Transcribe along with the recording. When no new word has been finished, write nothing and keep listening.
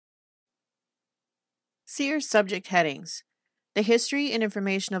Sears subject headings. The history and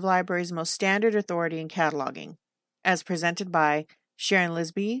information of libraries' most standard authority in cataloging, as presented by Sharon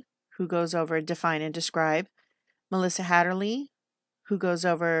Lisby, who goes over define and describe, Melissa Haderlie, who goes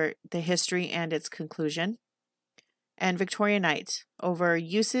over the history and its conclusion, and Victoria Knight over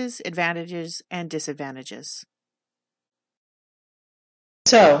uses, advantages, and disadvantages.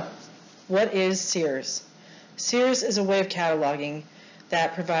 So, what is Sears? Sears is a way of cataloging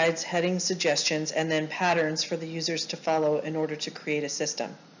that provides heading suggestions and then patterns for the users to follow in order to create a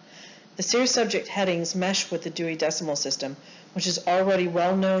system. The Sears subject headings mesh with the Dewey Decimal System, which is already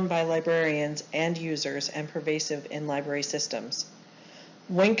well known by librarians and users and pervasive in library systems.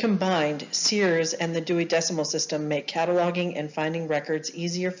 When combined, Sears and the Dewey Decimal System make cataloging and finding records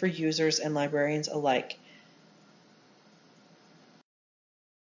easier for users and librarians alike.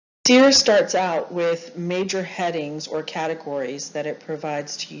 Sears starts out with major headings or categories that it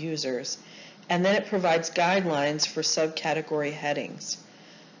provides to users, and then it provides guidelines for subcategory headings.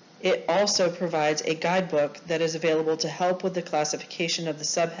 It also provides a guidebook that is available to help with the classification of the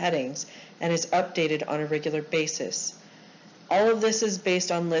subheadings and is updated on a regular basis. All of this is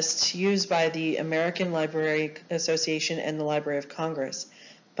based on lists used by the American Library Association and the Library of Congress,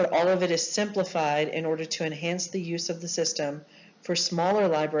 but all of it is simplified in order to enhance the use of the system for smaller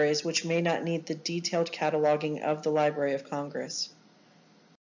libraries which may not need the detailed cataloging of the Library of Congress.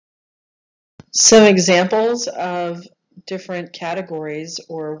 Some examples of different categories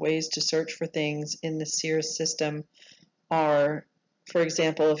or ways to search for things in the Sears system are, for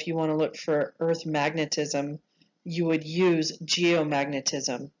example, if you want to look for Earth magnetism, you would use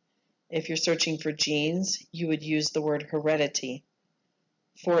geomagnetism. If you're searching for genes, you would use the word heredity.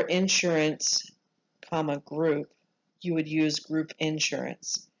 For insurance, group, you would use group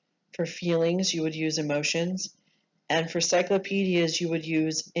insurance. For feelings, you would use emotions. And for cyclopedias, you would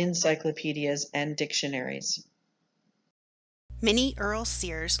use encyclopedias and dictionaries. Minnie Earl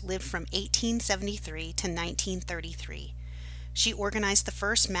Sears lived from 1873 to 1933. She organized the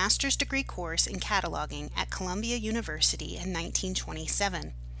first master's degree course in cataloging at Columbia University in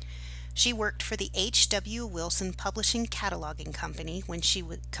 1927. She worked for the H.W. Wilson Publishing Cataloging Company when she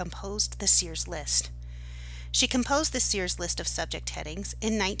composed the Sears list. She composed the Sears list of subject headings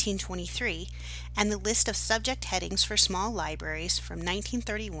in 1923 and the list of subject headings for small libraries from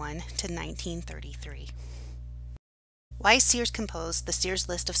 1931 to 1933. Why Sears composed the Sears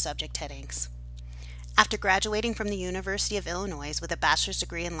list of subject headings. After graduating from the University of Illinois with a bachelor's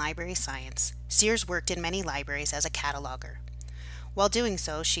degree in library science, Sears worked in many libraries as a cataloger. While doing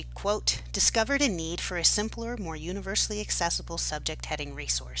so, she, quote, discovered a need for a simpler, more universally accessible subject heading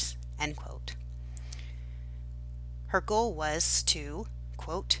resource, end quote. Her goal was to,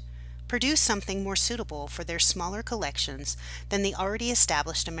 quote, produce something more suitable for their smaller collections than the already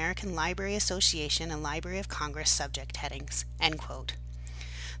established American Library Association and Library of Congress subject headings, end quote.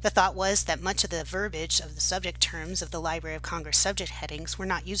 The thought was that much of the verbiage of the subject terms of the Library of Congress subject headings were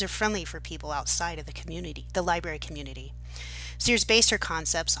not user-friendly for people outside of the library community. Sears based her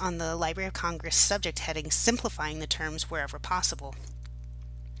concepts on the Library of Congress subject headings, simplifying the terms wherever possible.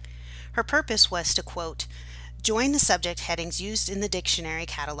 Her purpose was to, quote, join the subject headings used in the dictionary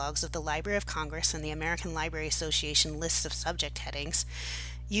catalogs of the Library of Congress and the American Library Association lists of subject headings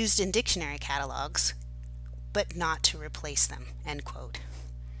used in dictionary catalogs, but not to replace them, end quote.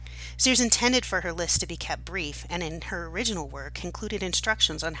 Sears intended for her list to be kept brief, and in her original work included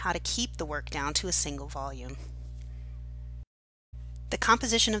instructions on how to keep the work down to a single volume. The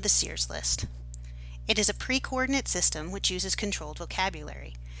composition of the Sears list. It is a pre-coordinate system which uses controlled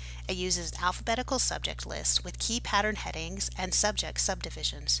vocabulary. It uses alphabetical subject lists with key pattern headings and subject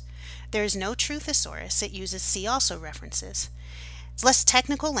subdivisions. There is no true thesaurus. It uses see also references. It's less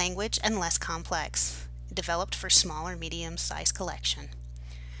technical language and less complex, developed for small or medium-sized collection.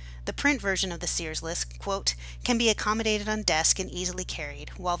 The print version of the Sears list, quote, can be accommodated on desk and easily carried,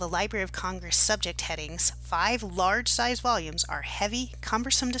 while the Library of Congress subject headings, 5 large-size volumes, are heavy,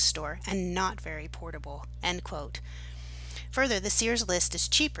 cumbersome to store, and not very portable, end quote. Further, the Sears list is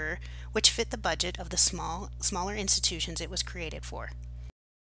cheaper, which fit the budget of the smaller institutions it was created for.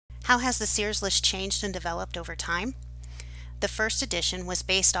 How has the Sears list changed and developed over time? The first edition was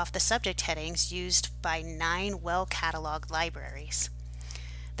based off the subject headings used by 9 well-cataloged libraries.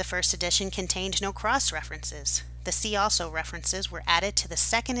 The first edition contained no cross-references. The see also references were added to the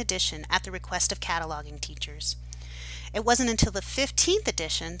second edition at the request of cataloging teachers. It wasn't until the 15th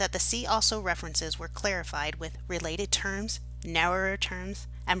edition that the see also references were clarified with related terms, narrower terms,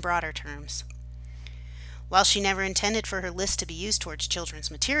 and broader terms. While she never intended for her list to be used towards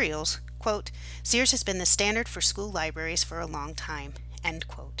children's materials, quote, Sears has been the standard for school libraries for a long time, end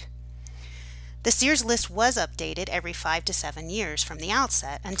quote. The Sears list was updated every 5 to 7 years from the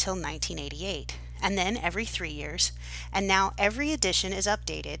outset until 1988, and then every 3 years, and now every edition is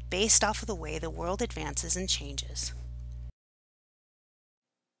updated based off of the way the world advances and changes.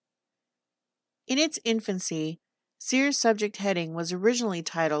 In its infancy, Sears' subject heading was originally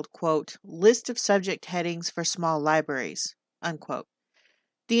titled, quote, List of Subject Headings for Small Libraries, unquote.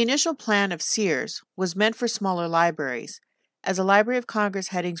 The initial plan of Sears was meant for smaller libraries, as the Library of Congress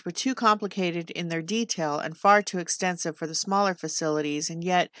headings were too complicated in their detail and far too extensive for the smaller facilities, and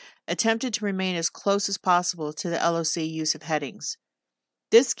yet attempted to remain as close as possible to the LOC use of headings.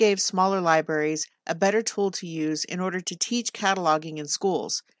 This gave smaller libraries a better tool to use in order to teach cataloging in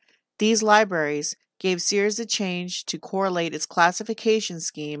schools. These libraries gave Sears a change to correlate its classification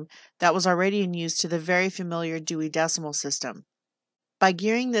scheme that was already in use to the very familiar Dewey Decimal System. By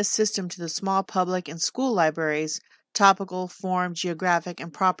gearing this system to the small public and school libraries, topical, form, geographic,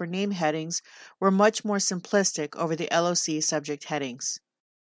 and proper name headings were much more simplistic over the LOC subject headings.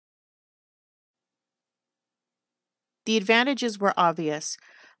 The advantages were obvious.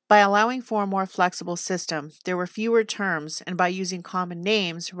 By allowing for a more flexible system, there were fewer terms, and by using common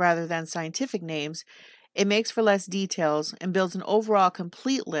names rather than scientific names, it makes for less details and builds an overall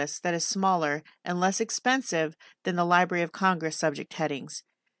complete list that is smaller and less expensive than the Library of Congress subject headings.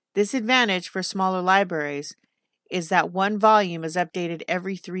 This advantage for smaller libraries is that one volume is updated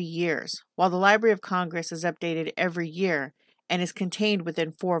every 3 years, while the Library of Congress is updated every year and is contained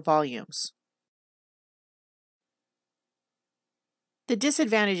within 4 volumes. The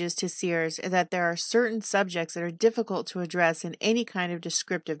disadvantages to Sears is that there are certain subjects that are difficult to address in any kind of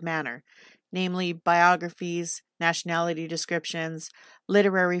descriptive manner, namely biographies, nationality descriptions,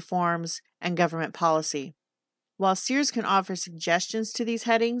 literary forms, and government policy. While Sears can offer suggestions to these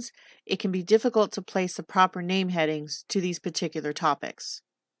headings, it can be difficult to place the proper name headings to these particular topics.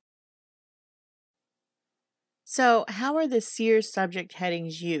 So, how are the Sears subject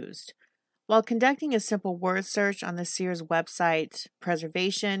headings used? While conducting a simple word search on the Sears website,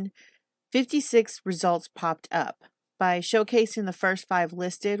 Preservation, 56 results popped up. By showcasing the first 5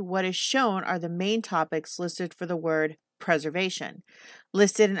 listed, what is shown are the main topics listed for the word preservation.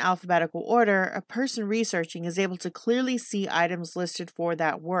 Listed in alphabetical order, a person researching is able to clearly see items listed for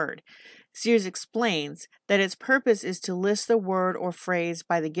that word. Sears explains that its purpose is to list the word or phrase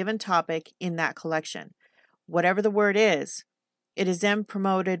by the given topic in that collection. Whatever the word is, it is then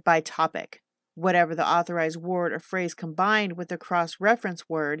promoted by topic. Whatever the authorized word or phrase combined with the cross-reference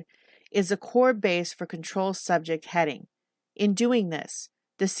word is the core base for control subject heading. In doing this,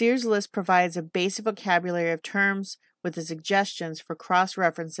 the Sears list provides a basic vocabulary of terms with the suggestions for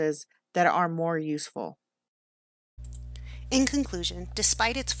cross-references that are more useful. In conclusion,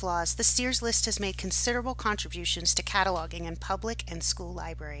 despite its flaws, the Sears list has made considerable contributions to cataloging in public and school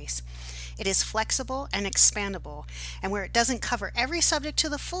libraries. It is flexible and expandable, and where it doesn't cover every subject to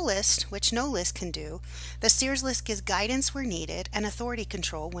the fullest, which no list can do, the Sears list gives guidance where needed and authority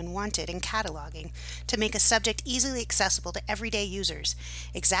control when wanted in cataloging to make a subject easily accessible to everyday users,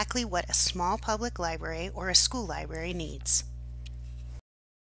 exactly what a small public library or a school library needs.